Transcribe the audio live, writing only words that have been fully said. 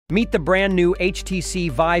Meet the brand new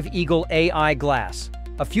HTC Vive Eagle AI glass,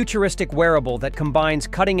 a futuristic wearable that combines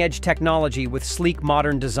cutting-edge technology with sleek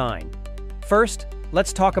modern design. First,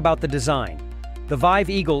 let's talk about the design. The Vive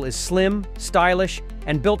Eagle is slim, stylish,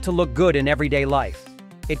 and built to look good in everyday life.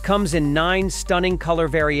 It comes in 9 stunning color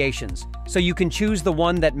variations, so you can choose the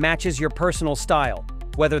one that matches your personal style,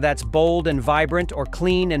 whether that's bold and vibrant or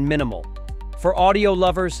clean and minimal. For audio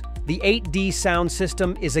lovers, the 8D sound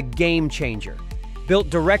system is a game changer. Built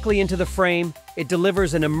directly into the frame, it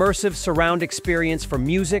delivers an immersive surround experience for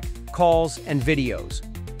music, calls, and videos.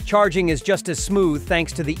 Charging is just as smooth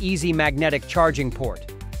thanks to the easy magnetic charging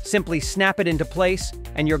port. Simply snap it into place,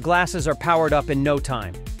 and your glasses are powered up in no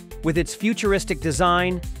time. With its futuristic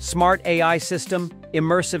design, smart AI system,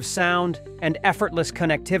 immersive sound, and effortless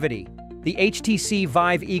connectivity, the HTC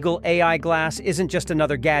Vive Eagle AI glass isn't just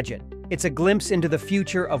another gadget. It's a glimpse into the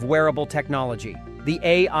future of wearable technology, the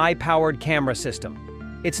AI-powered camera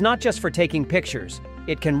system. It's not just for taking pictures.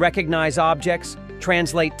 It can recognize objects,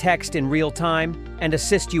 translate text in real time, and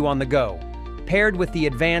assist you on the go. Paired with the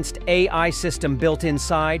advanced AI system built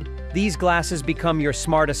inside, these glasses become your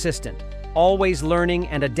smart assistant, always learning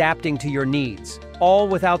and adapting to your needs, all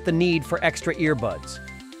without the need for extra earbuds.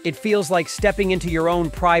 It feels like stepping into your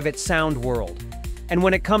own private sound world. And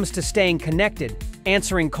when it comes to staying connected,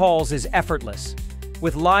 answering calls is effortless.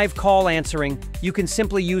 With live call answering, you can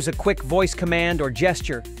simply use a quick voice command or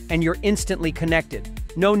gesture, and you're instantly connected.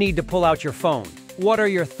 No need to pull out your phone. What are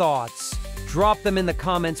your thoughts? Drop them in the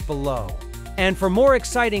comments below. And for more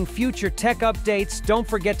exciting future tech updates, don't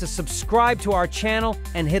forget to subscribe to our channel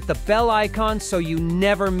and hit the bell icon so you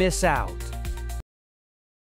never miss out.